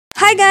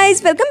Hi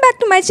guys, welcome back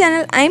to my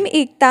channel. I'm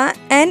Ekta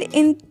and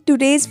in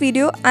today's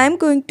video I'm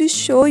going to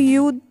show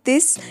you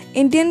this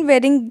Indian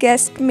wedding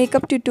guest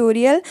makeup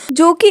tutorial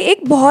जो कि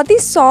एक बहुत ही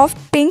soft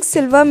pink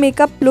silver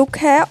makeup look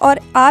है और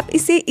आप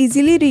इसे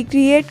easily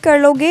recreate कर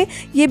लोगे।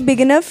 ये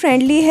बिगिनर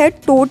फ्रेंडली है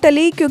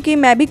टोटली, क्योंकि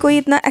मैं भी कोई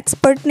इतना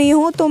एक्सपर्ट नहीं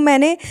हूँ, तो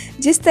मैंने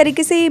जिस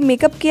तरीके से ये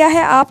मेकअप किया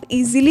है आप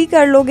इजीली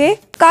कर लोगे।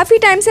 काफ़ी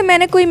टाइम से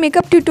मैंने कोई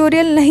मेकअप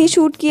ट्यूटोरियल नहीं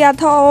शूट किया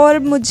था और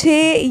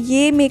मुझे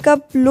ये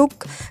मेकअप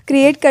लुक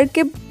क्रिएट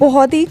करके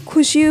बहुत ही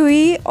खुशी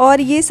हुई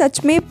और ये सच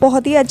में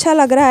बहुत ही अच्छा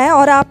लग रहा है।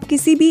 और आप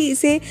किसी भी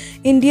इसे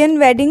इंडियन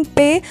वेडिंग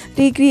पे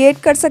रिक्रिएट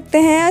कर सकते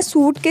हैं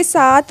सूट के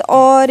साथ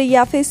और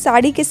या फिर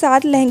साड़ी के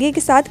साथ, लहंगे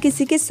के साथ,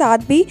 किसी के साथ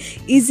भी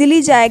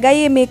इजीली जाएगा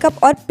ये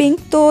मेकअप। और पिंक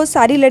तो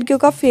सारी लड़कियों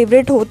का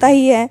फेवरेट होता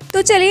ही है।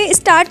 तो चलिए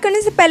स्टार्ट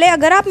करने से पहले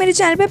अगर आप मेरे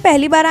चैनल पे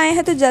पहली बार आए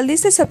हैं तो जल्दी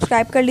से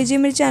सब्सक्राइब कर लीजिए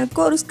मेरे चैनल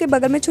को और उसके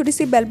बगल में छोटी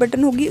सी बेल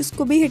बटन होगी,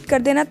 उसको भी हिट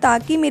कर देना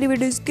ताकि मेरी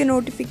वीडियोस के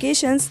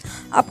नोटिफिकेशंस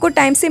आपको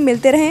टाइम से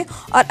मिलते रहें।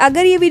 और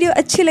अगर ये वीडियो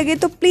अच्छी लगे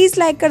तो प्लीज़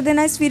लाइक कर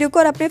देना इस वीडियो को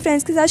और अपने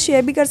फ्रेंड्स के साथ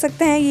शेयर भी कर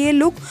सकते हैं ये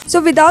look. So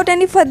without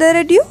any further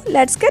adieu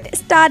let's get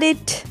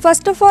started.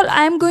 First of all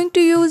I am going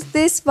to use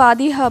this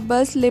वादी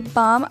हर्बल्स लिप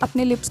बाम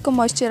अपने लिप्स को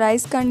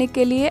मॉइस्चराइज करने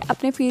के लिए।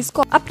 अपने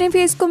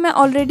फेस को मैं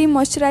ऑलरेडी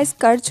मॉइस्चराइज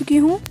कर चुकी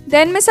हूँ।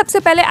 देन मैं सबसे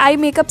पहले आई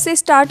मेकअप से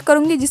स्टार्ट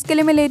करूंगी, जिसके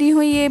लिए मैं ले रही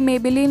हूँ ये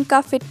मेबेलिन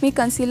का फिट मी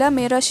कंसीलर।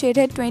 मेरा शेड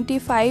है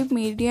 25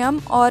 मीडियम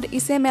और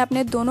इसे मैं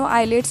अपने दोनों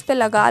आईलिड्स पे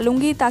लगा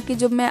लूँगी ताकि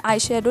जब मैं आई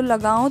शेडो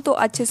लगाऊँ तो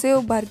अच्छे से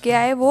उभर के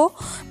आए। वो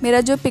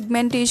मेरा जो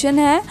पिगमेंटेशन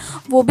है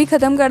वो भी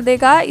ख़त्म कर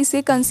देगा।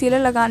 इसे कंसीलर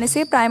लगाने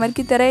से प्राइमर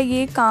की तरह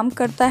ये काम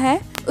करता है।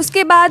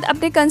 उसके बाद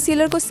अपने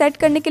कंसीलर को सेट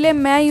करने के लिए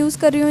मैं यूज़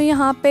कर रही हूँ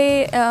यहाँ पे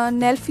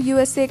नेल्फ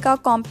USA का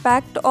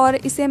कॉम्पैक्ट और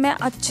इसे मैं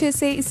अच्छे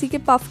से इसी के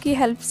पफ की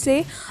हेल्प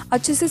से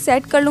अच्छे से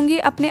सेट कर लूँगी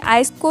अपने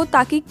आइज़ को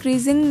ताकि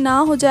क्रीजिंग ना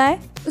हो जाए।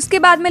 उसके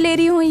बाद मैं ले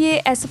रही हूँ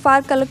ये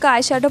S.F.R कलर का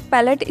आईशैडो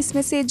पैलेट।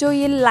 इसमें से जो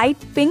ये लाइट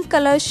पिंक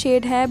कलर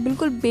शेड है,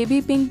 बिल्कुल बेबी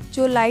पिंक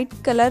जो लाइट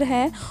कलर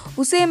है,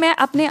 उसे मैं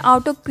अपने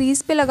आउटर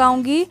क्रीज पे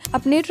लगाऊंगी।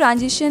 अपने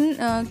ट्रांजिशन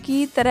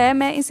की तरह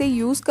मैं इसे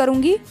यूज़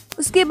करूँगी।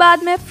 उसके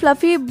बाद मैं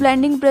फ्लफ़ी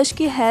ब्लेंडिंग ब्रश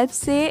की हेल्प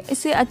से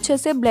इसे अच्छे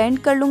से ब्लेंड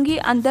कर लूँगी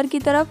अंदर की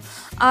तरफ।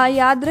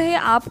 याद रहे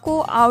आपको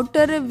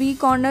आउटर वी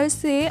कॉर्नर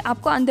से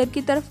आपको अंदर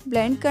की तरफ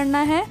ब्लेंड करना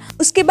है।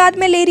 उसके बाद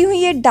मैं ले रही हूँ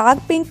ये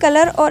डार्क पिंक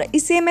कलर और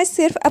इसे मैं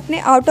सिर्फ अपने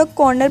आउटर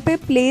कॉर्नर पे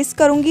प्लेस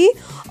करूँगी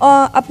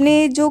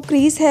अपने जो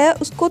क्रीज है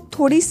उसको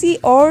थोड़ी सी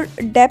और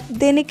डेप्थ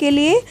देने के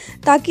लिए,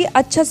 ताकि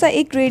अच्छा सा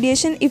एक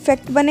रेडिएशन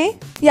इफेक्ट बने।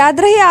 याद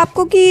रहे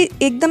आपको कि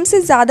एकदम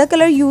से ज़्यादा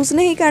कलर यूज़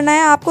नहीं करना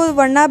है आपको,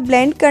 वरना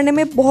ब्लेंड करने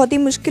में बहुत ही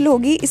मुश्किल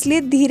होगी।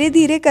 इसलिए धीरे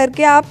धीरे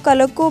करके आप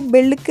कलर को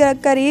बिल्ड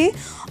करिए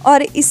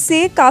और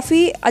इससे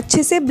काफ़ी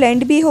अच्छे से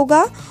ब्लेंड भी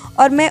होगा।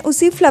 और मैं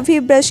उसी फ्लफ़ी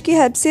ब्रश की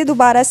हेल्प से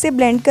दोबारा से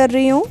ब्लेंड कर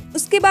रही हूँ।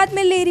 उसके बाद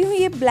मैं ले रही हूँ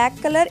ये ब्लैक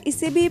कलर।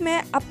 इसे भी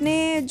मैं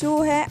अपने जो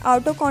है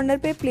आउटर कॉर्नर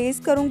पे प्लेस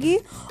करूँगी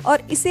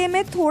और इसे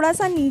मैं थोड़ा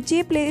सा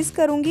नीचे प्लेस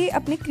करूँगी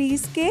अपने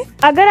क्रीज के।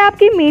 अगर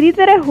आपकी मेरी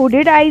तरह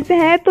हुडेड आईज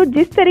हैं तो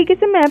जिस तरीके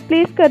से मैं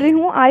प्लेस कर रही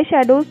हूँ आई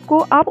शेडोज़ को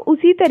आप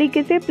उसी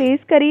तरीके से प्लेस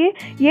करिए।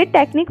 ये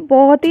टेक्निक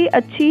बहुत ही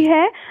अच्छी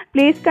है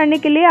प्लेस करने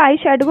के लिए आई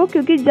शेडो को,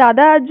 क्योंकि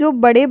ज़्यादा जो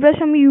बड़े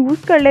ब्रश हम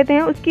यूज़ कर लेते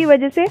हैं उसकी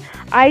वजह से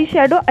आई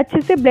शेडो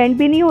अच्छे से ब्लेंड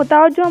भी नहीं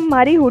होता और जो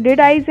हमारी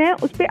हुडेड आईज हैं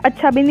उस पर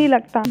अच्छा भी नहीं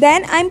लगता।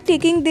 Then I am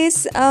taking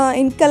this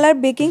इनकलर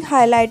baking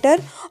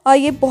highlighter और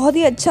ये बहुत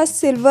ही अच्छा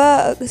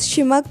सिल्वर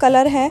शिमर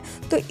कलर है,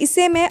 तो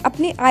इसे मैं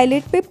अपनी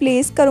आईलिड पे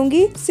प्लेस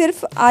करूँगी।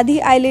 सिर्फ आधी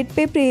आईलिड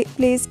पे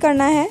प्लेस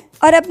करना है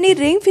और अपनी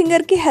रिंग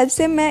फिंगर की हेल्प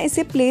से मैं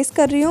इसे प्लेस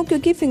कर रही हूँ,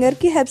 क्योंकि फिंगर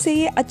की हेल्प से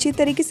ये अच्छी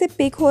तरीके से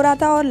पिक हो रहा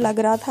था और लग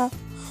रहा था।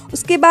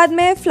 उसके बाद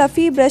मैं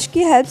फ्लफ़ी ब्रश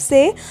की हेल्प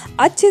से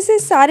अच्छे से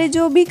सारे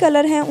जो भी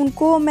कलर हैं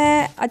उनको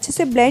मैं अच्छे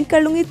से ब्लेंड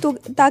कर लूँगी तो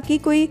ताकि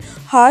कोई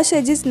हार्श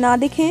एजेस ना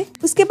दिखें।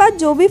 उसके बाद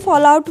जो भी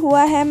फॉल आउट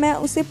हुआ है मैं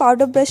उसे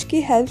पाउडर ब्रश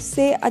की हेल्प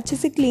से अच्छे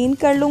से क्लीन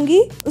कर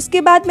लूँगी।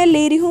 उसके बाद मैं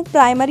ले रही हूँ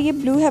प्राइमर। ये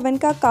ब्लू हेवन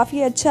का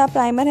काफ़ी अच्छा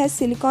प्राइमर है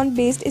सिलिकॉन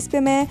बेस्ड। इस पर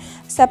मैं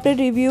सेपरेट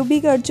रिव्यू भी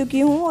कर चुकी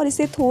हूँ और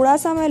इसे थोड़ा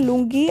सा मैं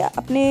लूँगी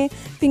अपने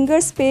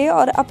फिंगर्स पे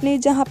और अपने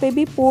जहाँ पे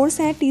भी पोर्स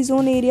हैं टी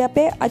जोन एरिया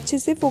पे अच्छे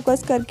से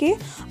फोकस करके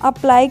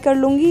अप्लाई कर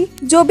लूँगी।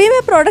 जो भी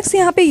मैं प्रोडक्ट्स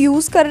यहाँ पे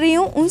यूज़ कर रही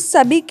हूँ उन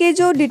सभी के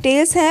जो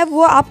डिटेल्स हैं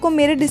वो आपको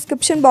मेरे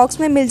डिस्क्रिप्शन बॉक्स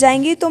में मिल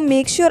जाएंगी, तो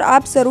मेक श्योर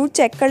आप ज़रूर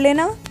चेक कर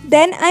लेना।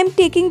 Then I am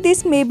taking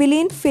this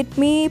Maybelline fit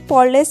me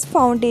poreless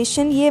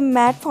foundation. ये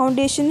मैट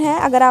फाउंडेशन है।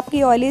 अगर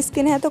आपकी ऑयली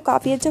स्किन है तो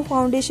काफ़ी अच्छा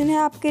फाउंडेशन है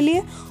आपके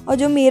लिए। और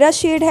जो मेरा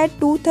शेड है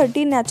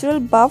 230 नेचुरल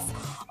बफ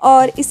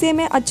और इसे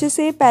मैं अच्छे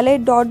से पहले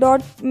डॉट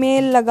डॉट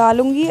में लगा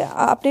लूँगी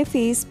अपने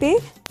फेस पे।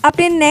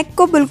 अपने नेक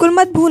को बिल्कुल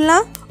मत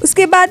भूलना।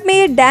 उसके बाद मैं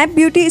ये डैम्प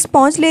ब्यूटी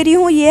स्पॉन्ज ले रही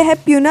हूँ। ये है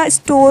प्यूना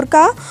स्टोर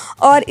का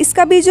और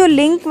इसका भी जो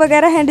लिंक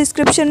वगैरह है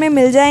डिस्क्रिप्शन में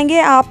मिल जाएंगे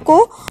आपको।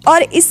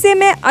 और इससे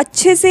मैं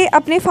अच्छे से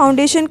अपने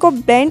फाउंडेशन को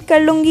ब्लेंड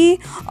कर लूँगी।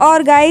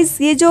 और गाइस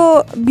ये जो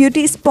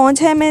ब्यूटी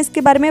स्पॉन्ज है मैं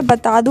इसके बारे में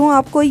बता दूँ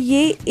आपको,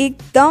 ये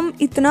एकदम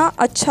इतना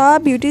अच्छा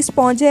ब्यूटी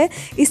स्पॉन्ज है।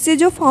 इससे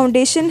जो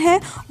फाउंडेशन है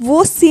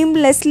वो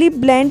सीमलेसली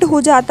ब्लेंड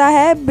हो जाता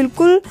है,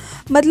 बिल्कुल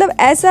मतलब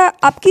ऐसा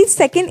आपकी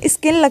सेकेंड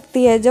स्किन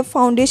लगती है जब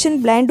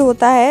फाउंडेशन ब्लेंड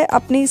होता है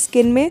अपनी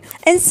स्किन में।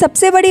 एंड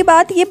सबसे बड़ी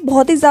बात, ये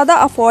बहुत ही ज़्यादा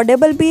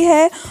अफोर्डेबल भी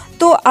है।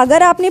 तो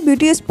अगर आपने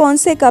ब्यूटी स्पॉन्ज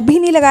से कभी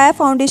नहीं लगाया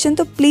फाउंडेशन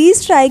तो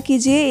प्लीज़ ट्राई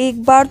कीजिए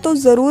एक बार तो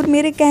ज़रूर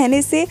मेरे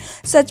कहने से।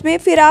 सच में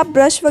फिर आप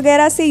ब्रश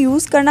वगैरह से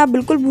यूज़ करना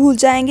बिल्कुल भूल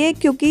जाएंगे,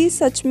 क्योंकि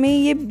सच में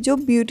ये जो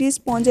ब्यूटी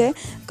स्पॉन्ज है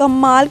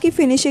कमाल की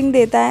फिनिशिंग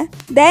देता है।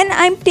 Then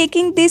I am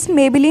taking this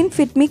Maybelline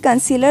fit me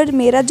concealer.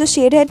 मेरा जो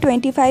शेड है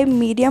 25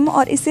 मीडियम,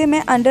 और इसे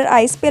मैं अंडर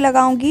आइज़ पे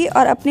लगाऊंगी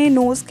और अपने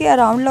नोज़ के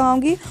अराउंड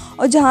लगाऊंगी,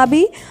 और जहाँ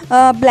भी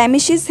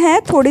ब्लेमिशेस हैं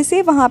थोड़े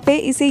से वहाँ पे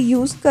इसे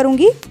यूज़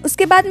करूँगी।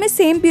 उसके बाद मैं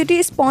सेम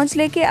ब्यूटी स्पॉन्ज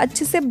लेके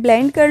अच्छे से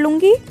ब्लेंड कर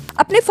लूँगी।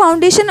 अपने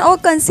फाउंडेशन और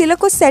कंसीलर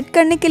को सेट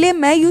करने के लिए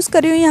मैं यूज़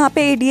कर रही हूँ यहाँ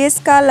पे एडीएस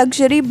का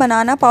लग्जरी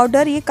बनाना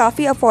पाउडर। ये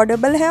काफ़ी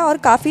अफोर्डेबल है और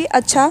काफ़ी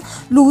अच्छा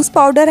लूज़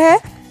पाउडर है,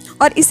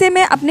 और इसे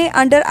मैं अपने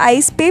अंडर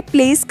आइज़ पे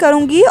प्लेस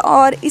करूँगी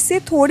और इसे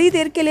थोड़ी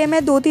देर के लिए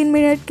मैं 2-3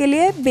 मिनट के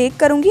लिए बेक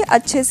करूँगी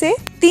अच्छे से।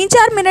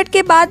 3-4 मिनट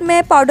के बाद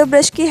मैं पाउडर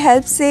ब्रश की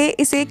हेल्प से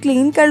इसे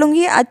क्लीन कर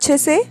लूँगी अच्छे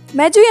से।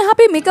 मैं जो यहाँ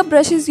पे मेकअप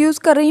ब्रशेस यूज़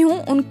कर रही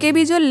हूँ उनके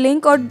भी जो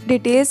लिंक और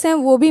डिटेल्स हैं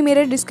वो भी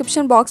मेरे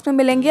डिस्क्रिप्शन बॉक्स में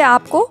मिलेंगे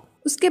आपको।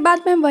 उसके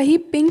बाद मैं वही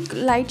पिंक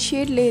लाइट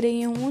शेड ले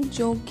रही हूँ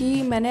जो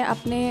कि मैंने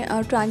अपने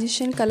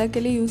ट्रांजिशन कलर के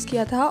लिए यूज़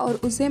किया था, और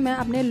उसे मैं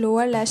अपने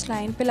लोअर लैश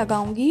लाइन पे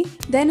लगाऊंगी।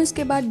 देन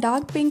उसके बाद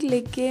डार्क पिंक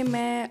लेके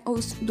मैं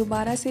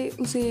दोबारा से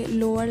उसे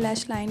लोअर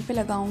लैश लाइन पे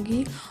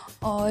लगाऊंगी,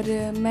 और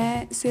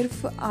मैं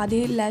सिर्फ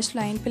आधे लैश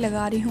लाइन पे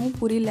लगा रही हूँ,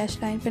 पूरी लैश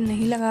लाइन पे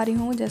नहीं लगा रही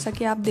हूँ, जैसा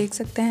कि आप देख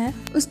सकते हैं।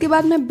 उसके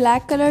बाद मैं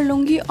ब्लैक कलर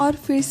लूँगी और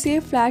फिर से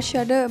फ्लैट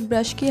शेडो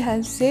ब्रश की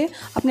हेल्प से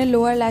अपने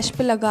लोअर लैश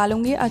पे लगा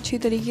लूँगी अच्छी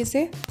तरीके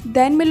से।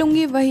 देन मैं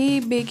लूँगी वही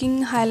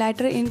बेकिंग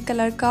हाइलाइटर इन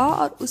कलर का,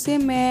 और उसे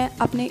मैं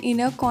अपने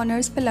इनर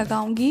कॉर्नर्स पे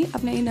लगाऊंगी,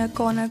 अपने इनर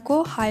कॉर्नर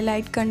को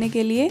हाईलाइट करने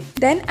के लिए।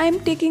 Then I am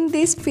taking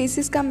this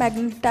faces का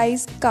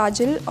मैग्नेटाइज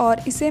काजल,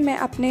 और इसे मैं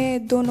अपने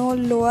दोनों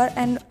lower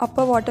and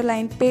upper water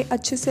line पे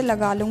अच्छे से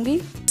लगा लूँगी।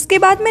 इसके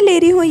बाद मैं ले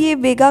रही हूँ ये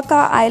वेगा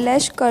का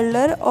आईलैश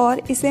कर्लर,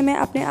 और इसे मैं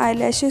अपने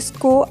आईलैशेस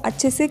को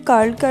अच्छे से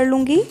कर्ल कर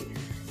लूँगी।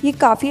 ये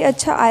काफ़ी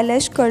अच्छा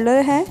आईलैश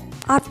कर्लर है।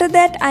 After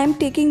that I am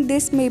taking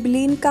this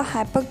Maybelline का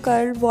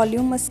hypercurl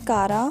volume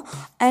mascara,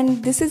 and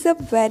this is a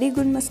very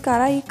good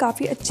mascara. ये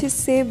काफ़ी अच्छे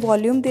से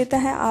वॉल्यूम देता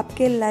है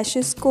आपके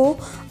लैशेस को,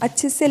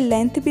 अच्छे से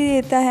लेंथ भी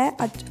देता है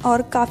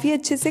और काफ़ी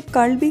अच्छे से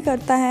कर्ल भी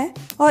करता है।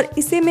 और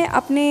इसे मैं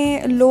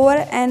अपने लोअर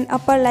एंड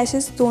अपर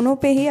लैशेस दोनों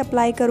पे ही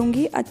अप्लाई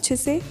करूँगी अच्छे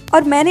से।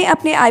 और मैंने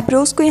अपने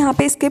आईब्रोज़ को यहाँ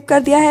पे स्किप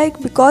कर दिया है,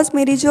 बिकॉज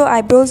मेरी जो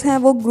आईब्रोज़ हैं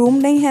वो ग्रूम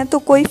नहीं है, तो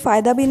कोई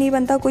फ़ायदा भी नहीं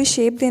बनता कोई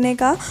शेप देने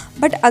का।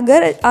 बट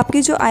अगर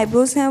आपकी जो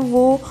आईब्रोज़ हैं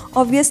वो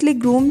ऑब्वियसली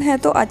ग्रूम है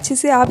तो अच्छे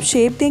से आप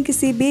शेप दें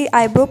किसी भी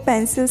आईब्रो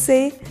पेंसिल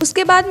से।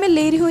 उसके बाद मैं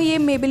ले रही हूँ ये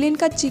मेबेलिन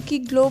का चीकी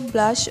ग्लो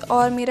ब्लश,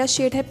 और मेरा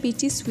शेड है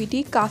पीची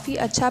स्वीटी। काफ़ी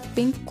अच्छा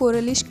पिंक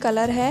कोरलिश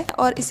कलर है,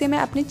 और इसे मैं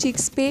अपने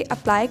चिक्स पे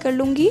अप्लाई कर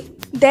लूँगी।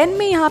 देन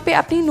मैं यहाँ पे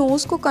अपनी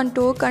नोज़ को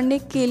कंटूर करने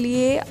के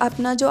लिए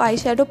अपना जो आई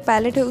शेडो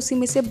पैलेट है उसी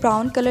में से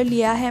ब्राउन कलर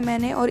लिया है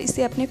मैंने, और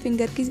इसे अपने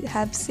फिंगर की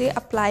हेल्प से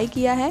अप्लाई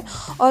किया है।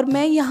 और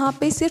मैं यहाँ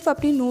पे सिर्फ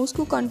अपनी नोज़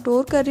को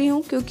कंटूर कर रही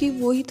हूँ क्योंकि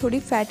वो ही थोड़ी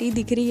फैटी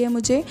दिख रही है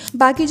मुझे।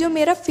 बाकी जो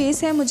मेरा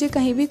फेस है मुझे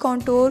कहीं भी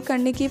कंटूर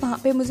करने की वहाँ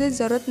पे मुझे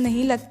ज़रूरत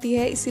नहीं लगती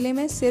है, इसीलिए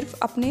मैं सिर्फ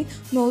अपने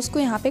नोज़ को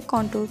यहाँ पे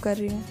कंटूर कर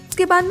रही हूँ।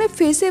 उसके बाद मैं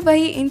फिर से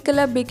वही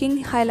इनकलर बेकिंग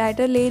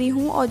हाइलाइटर ले रही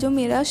हूँ, और जो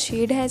मेरा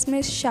शेड है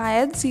इसमें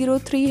शायद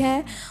 03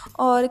 है,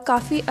 और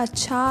काफ़ी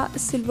अच्छा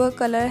सिल्वर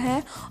कलर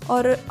है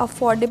और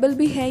अफोर्डेबल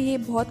भी है। ये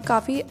बहुत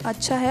काफ़ी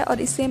अच्छा है,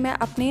 और इसे मैं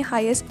अपने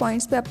हाईएस्ट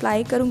पॉइंट्स पे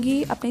अप्लाई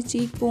करूँगी, अपने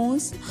cheek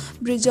bones,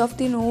 bridge of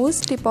the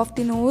nose, tip of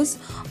the nose,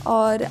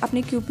 और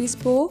अपने क्यूपिस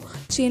को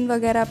चिन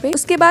वगैरह पे।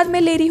 उसके बाद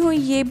मैं ले रही हूँ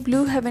ये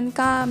ब्लू हेवन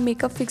का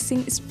मेकअप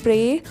फिक्सिंग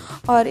स्प्रे,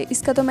 और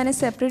इसका तो मैंने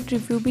सेपरेट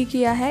रिव्यू भी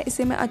किया है।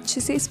 इसे मैं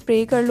अच्छे से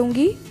स्प्रे कर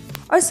लूँगी।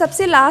 और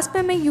सबसे लास्ट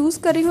में मैं यूज़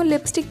कर रही हूँ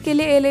लिपस्टिक के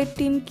लिए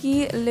L18 की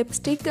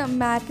लिपस्टिक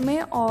मैट में,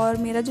 और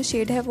मेरा जो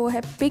शेड है वो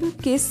है पिंक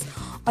किस,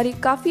 और ये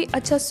काफ़ी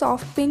अच्छा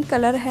सॉफ्ट पिंक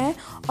कलर है।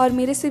 और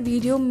मेरे से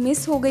वीडियो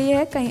मिस हो गई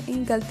है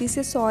कहीं गलती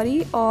से,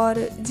 सॉरी,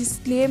 और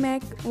जिसलिए मैं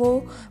वो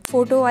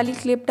फ़ोटो वाली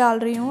क्लिप डाल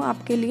रही हूँ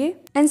आपके लिए।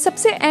 एंड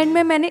सबसे एंड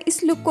में मैंने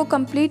इस लुक को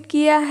कंप्लीट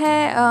किया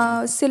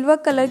है सिल्वर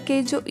कलर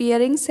के जो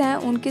इयररिंग्स हैं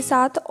उनके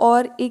साथ,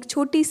 और एक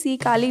छोटी सी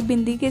काली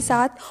बिंदी के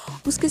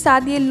साथ। उसके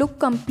साथ ये लुक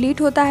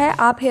कंप्लीट होता है।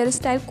 आप हेयर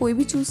स्टाइल कोई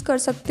भी चूज़ कर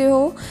सकते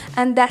हो।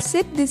 And that's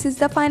it, this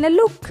is the final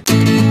look.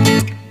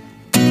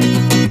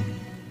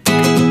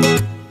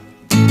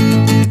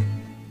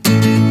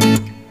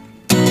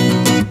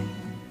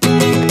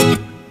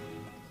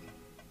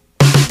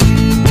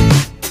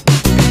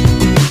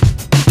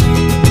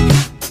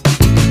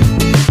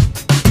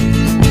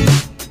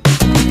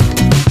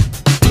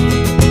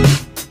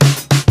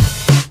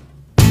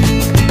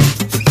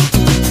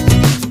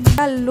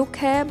 Look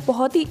है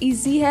बहुत ही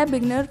इजी है,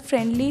 बिगनर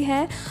फ्रेंडली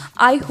है।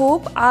 आई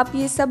होप आप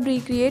ये सब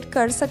रिक्रिएट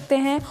कर सकते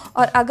हैं,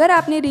 और अगर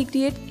आपने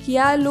रिक्रिएट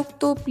किया लुक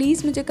तो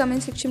प्लीज़ मुझे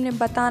कमेंट सेक्शन में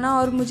बताना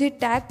और मुझे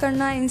टैग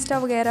करना इंस्टा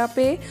वगैरह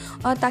पे,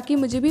 ताकि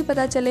मुझे भी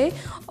पता चले।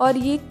 और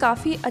ये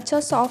काफ़ी अच्छा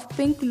सॉफ्ट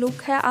पिंक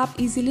लुक है, आप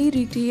इजीली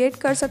रिक्रिएट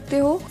कर सकते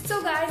हो।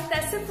 So guys,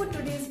 that's it for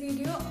today's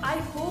video. I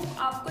hope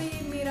आपको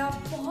ये मेरा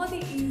बहुत ही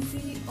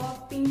इजी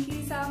और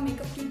पिंकी सा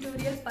मेकअप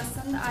ट्यूटोरियल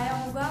पसंद आया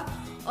होगा।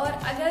 और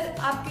अगर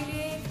आपके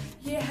लिए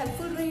ये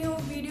हेल्पफुल रही हो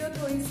वीडियो,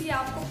 थोड़ी सी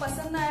आपको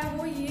पसंद आया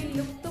हो ये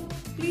लुक, तो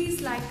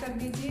प्लीज़ लाइक कर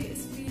दीजिए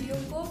इस वीडियो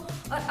को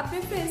और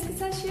अपने फ्रेंड्स के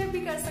साथ शेयर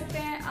भी कर सकते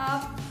हैं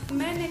आप।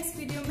 मैं नेक्स्ट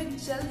वीडियो में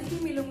जल्द ही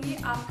मिलूंगी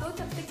आपको,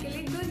 तब तक के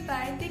लिए good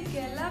bye, take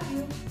care, love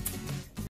you.